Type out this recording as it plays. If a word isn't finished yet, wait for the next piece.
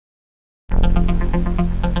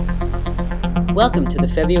Welcome to the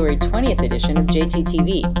February 20th edition of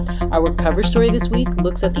JTTV. Our cover story this week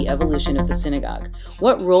looks at the evolution of the synagogue.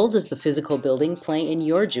 What role does the physical building play in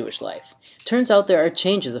your Jewish life? Turns out there are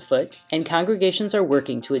changes afoot, and congregations are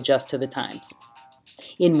working to adjust to the times.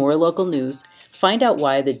 In more local news, find out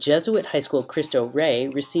why the Jesuit high school Cristo Rey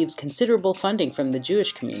receives considerable funding from the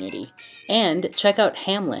Jewish community. And check out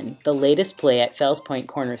Hamlin, the latest play at Fells Point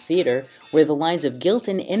Corner Theater, where the lines of guilt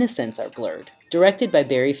and innocence are blurred, directed by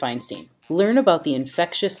Barry Feinstein. Learn about the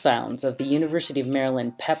infectious sounds of the University of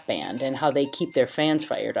Maryland pep band and how they keep their fans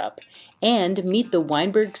fired up. And meet the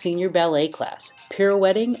Weinberg Senior Ballet class,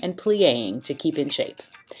 pirouetting and plie-ing to keep in shape.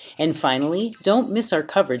 And finally, don't miss our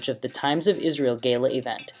coverage of the Times of Israel Gala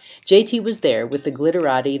event. JT was there with the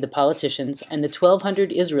glitterati, the politicians, and the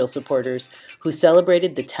 1,200 Israel supporters who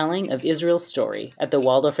celebrated the telling of Israel's story at the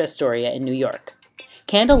Waldorf Astoria in New York.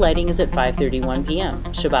 Candle lighting is at 5:31 p.m.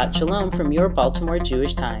 Shabbat Shalom from your Baltimore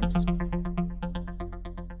Jewish Times.